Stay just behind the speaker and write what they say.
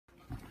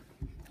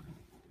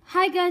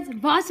Hi guys,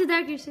 Boss with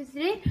Dr. So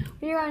today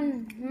we are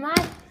on my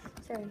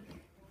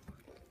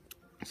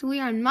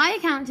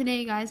account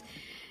today, guys.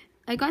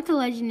 I got the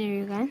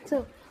legendary again.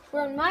 So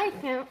we're on my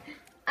account,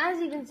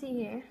 as you can see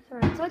here. So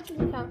we're on such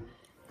an account.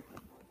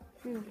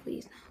 No,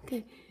 please.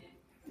 Okay.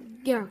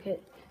 Yeah, okay.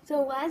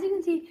 So as you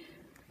can see,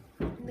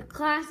 the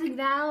classic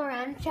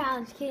Valorant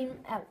challenge came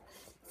out.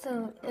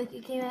 So like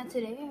it came out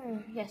today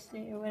or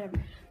yesterday or whatever.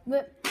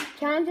 But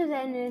challenges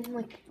ended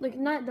like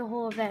not the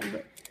whole event,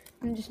 but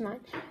just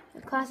mine.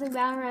 The classic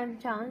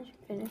Valorant challenge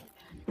finished.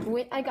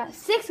 I got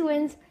 6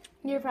 wins,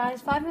 your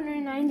prize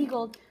 590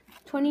 gold,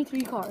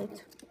 23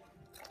 cards.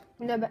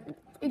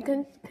 It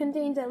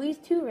contains at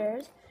least 2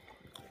 rares,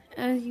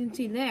 as you can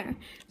see there.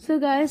 So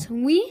guys,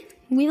 we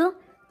will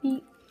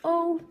be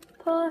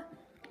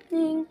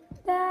opening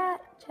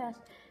that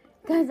chest.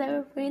 Guys, I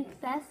have a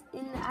princess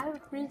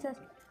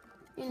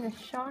in the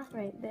shop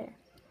right there.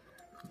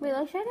 Wait,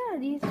 let's check out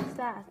these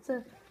stats.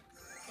 So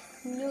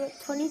you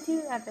get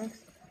 22 epics,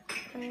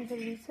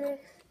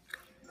 136,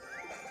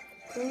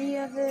 3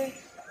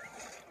 epics,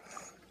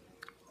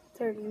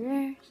 30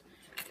 rares.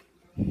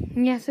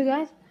 Yeah, so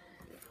guys,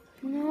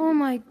 oh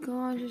my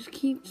god, just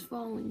keeps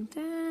falling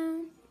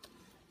down.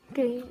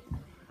 Okay.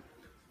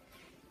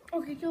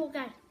 Okay, so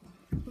guys,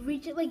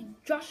 reach it like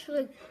just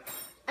like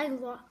I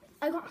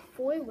got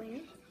 4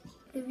 wins,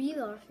 3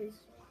 losses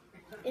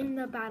in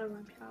the Battle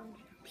Run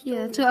challenge.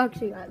 Yeah, that's what I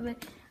actually got.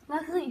 But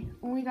luckily,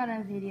 we got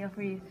a video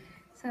for you.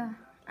 So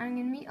I'm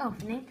gonna be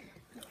opening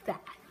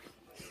that.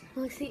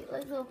 Let's see.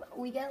 Let's hope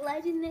we get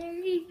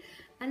legendary.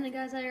 And then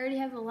guys, I already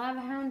have the lava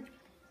hound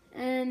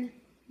and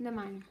the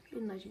miner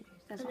in legendary.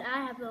 That's all.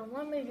 I have the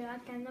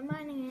lumberjack and the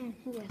mining.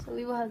 Yeah, so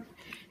we will have.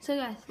 So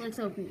guys, let's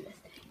open this.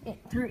 In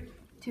 3,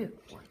 2,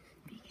 1,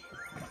 begin.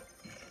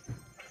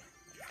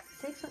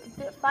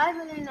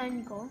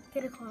 590 gold.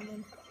 Get a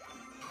common.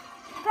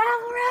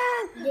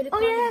 Valorant! Get a Oh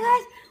common. yeah,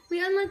 guys,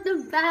 we unlocked the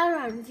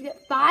Valorant. If you get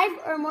 5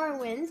 or more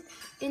wins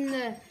in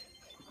the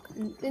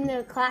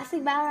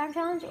classic Valorant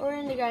challenge or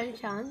in the grand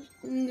challenge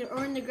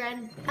or in the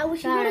grand I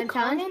wish you got a Valorant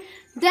common.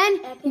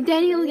 challenge,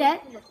 then you'll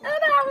get a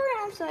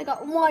Valorant. So I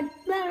got 1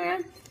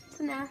 Valorant.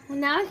 So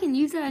now I can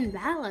use that in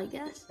battle, I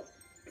guess.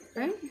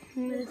 Right?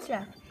 Let's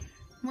check.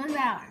 1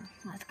 Valorant.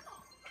 Let's go.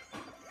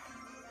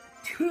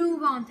 2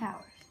 bomb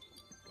towers.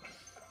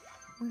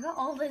 We got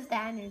all the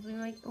standards.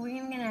 We're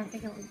even gonna have to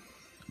go.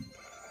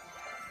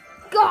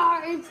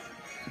 Guards!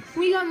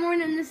 We got more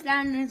than the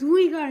standards.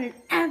 We got an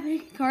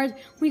epic cards.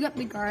 We got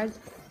the guards.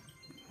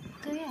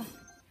 So yeah.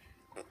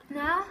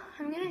 Now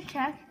I'm gonna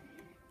check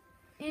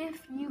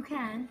if you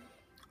can.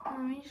 Let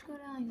me just go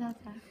down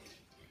like that.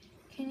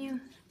 Can you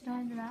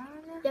dodge the battle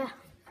right now? Yeah,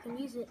 I can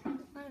use it.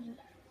 Where is it?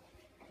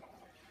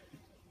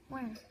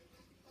 Where?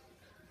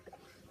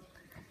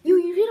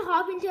 You should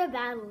hop into a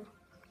battle.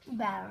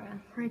 Battle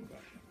right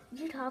there. You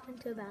should hop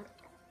into a battle.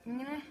 I'm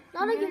gonna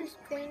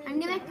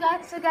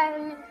cut. so guys,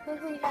 I'm gonna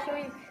quickly show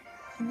you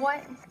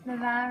what the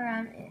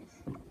Valorant is.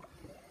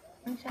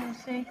 I'm trying to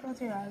circle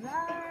to our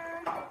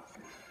Valorant.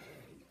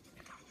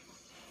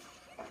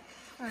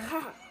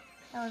 Alright.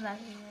 That was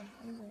actually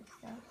good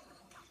stuff.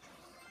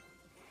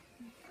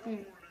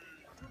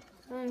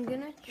 So I'm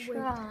gonna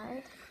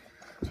try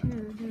to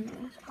do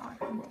this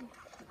possible.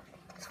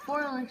 It's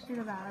 4 elixir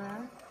to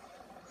Valorant.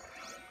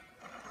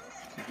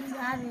 You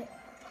have it.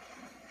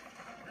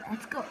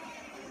 Let's go.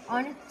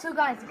 On it. So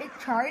guys, it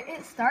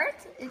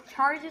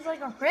charges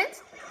like a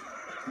prince.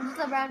 It's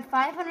around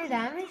 500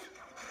 damage.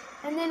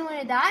 And then when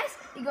it dies,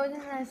 it goes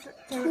into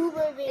 2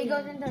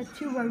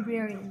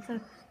 barbarians. So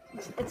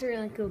it's a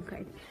really cool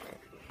card.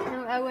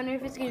 Now, I wonder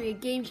if it's gonna be a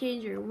game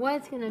changer or what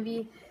it's gonna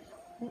be.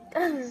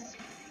 But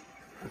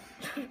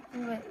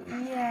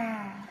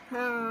yeah.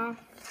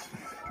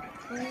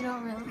 We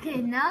don't really.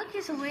 Okay, now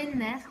just win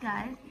this,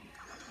 guys.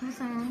 With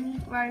some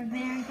elite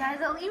barbarians.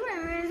 Guys, elite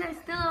barbarians are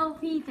still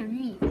OP to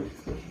me.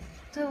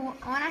 So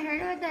when I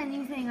heard about that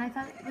new thing, I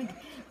thought like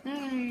they're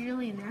gonna be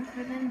really nerfed,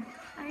 but then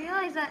I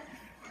realized that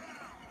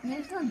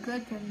they're still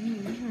good to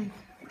me.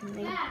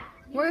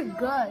 We're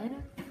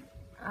good.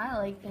 I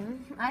like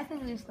them. I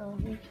think they're still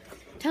OP.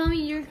 Tell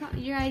me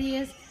your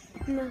ideas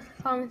in the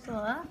comments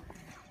below.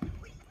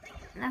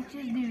 Let's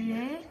just do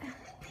it.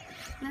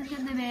 Let's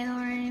get the battle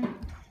room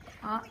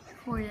up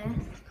for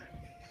this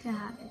to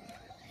happen.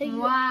 Hey,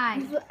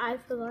 Why? I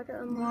forgot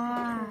to unlock.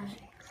 Why?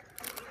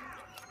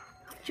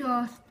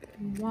 Just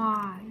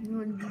why? You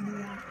want to do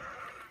that?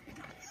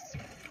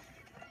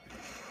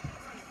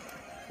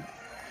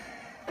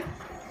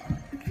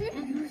 You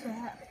can't use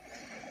that.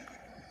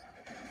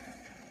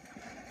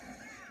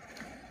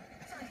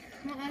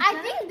 I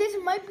think this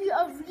might be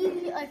a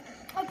really a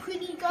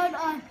pretty good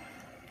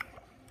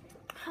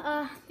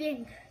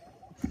thing.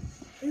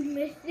 You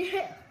missed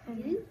it.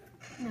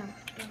 No.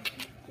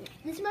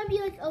 This might be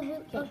like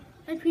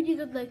a pretty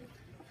good like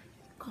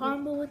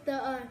combo with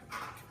the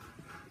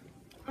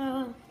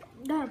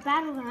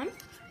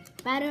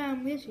Battle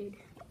Wizard.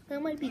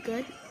 That might be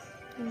good.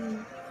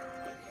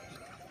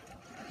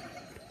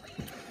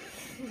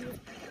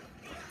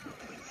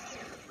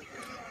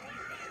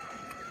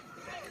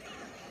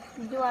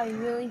 Do I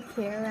really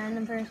care,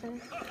 random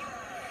person?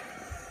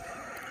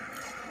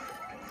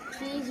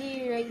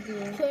 GG right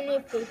here. Show me a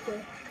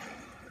picture.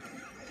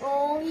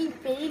 Oh, he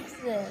fakes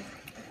this.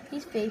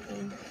 He's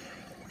faking.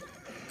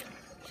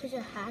 Such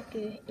a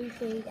hacker,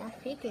 aka a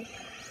faker.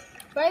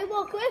 Right,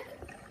 well, quick.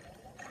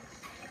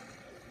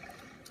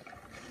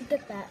 Look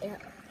at that, yeah.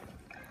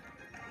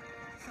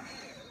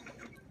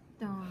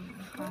 Oh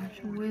my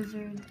gosh,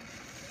 wizard.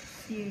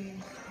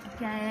 Serious.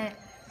 Get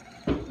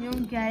it? You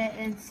don't get it,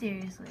 and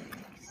seriously.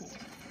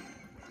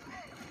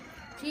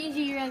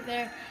 GG right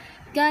there.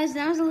 Guys,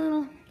 that was a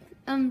little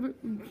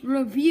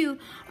review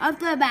of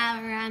the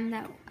Battleram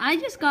that I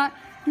just got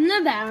from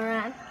the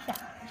Battleram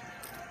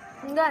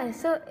challenge. Guys,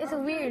 so it's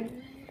weird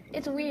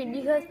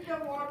because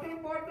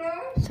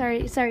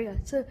sorry guys.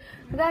 So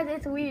guys,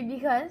 it's weird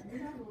because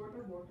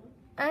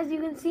as you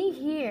can see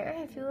here,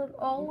 if you look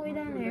all the way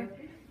down there,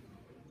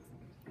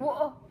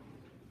 whoa,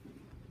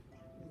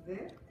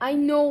 I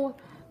know,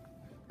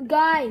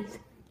 guys,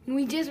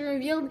 we just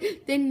revealed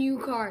the new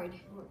card.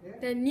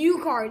 The new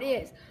card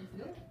is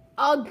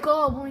a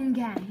Goblin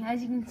Gang.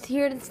 As you can see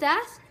here, the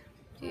stats.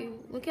 Dude,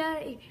 look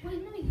at it.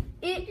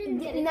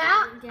 It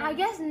now. I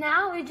guess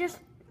now it just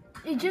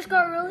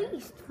got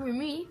released for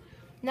me.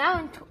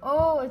 Now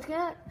it's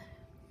gonna.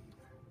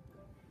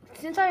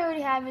 Since I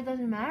already have it,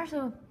 doesn't matter.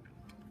 So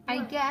I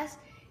guess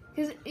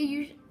because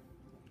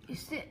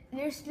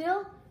there's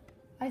still.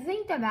 I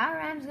think the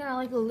Battleram's gonna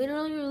like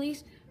literally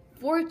release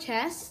 4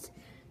 chests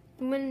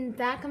when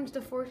that comes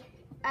to 4,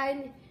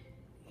 and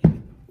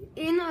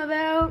in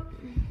about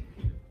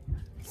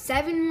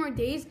 7 more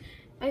days,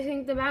 I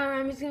think the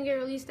Battleram is gonna get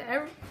released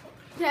to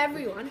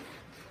everyone,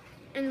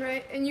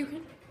 and you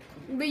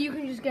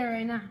can just get it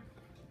right now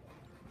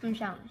from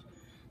challenge.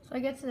 So I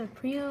get to the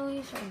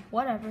pre-release or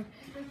whatever.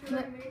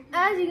 But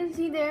as you can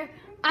see there,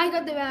 I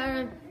got the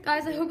Battleram.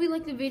 Guys, I hope you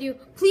liked the video.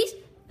 Please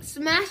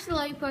smash the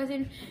like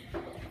button,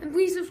 and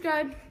please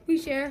subscribe,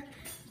 please share.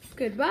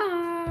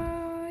 Goodbye.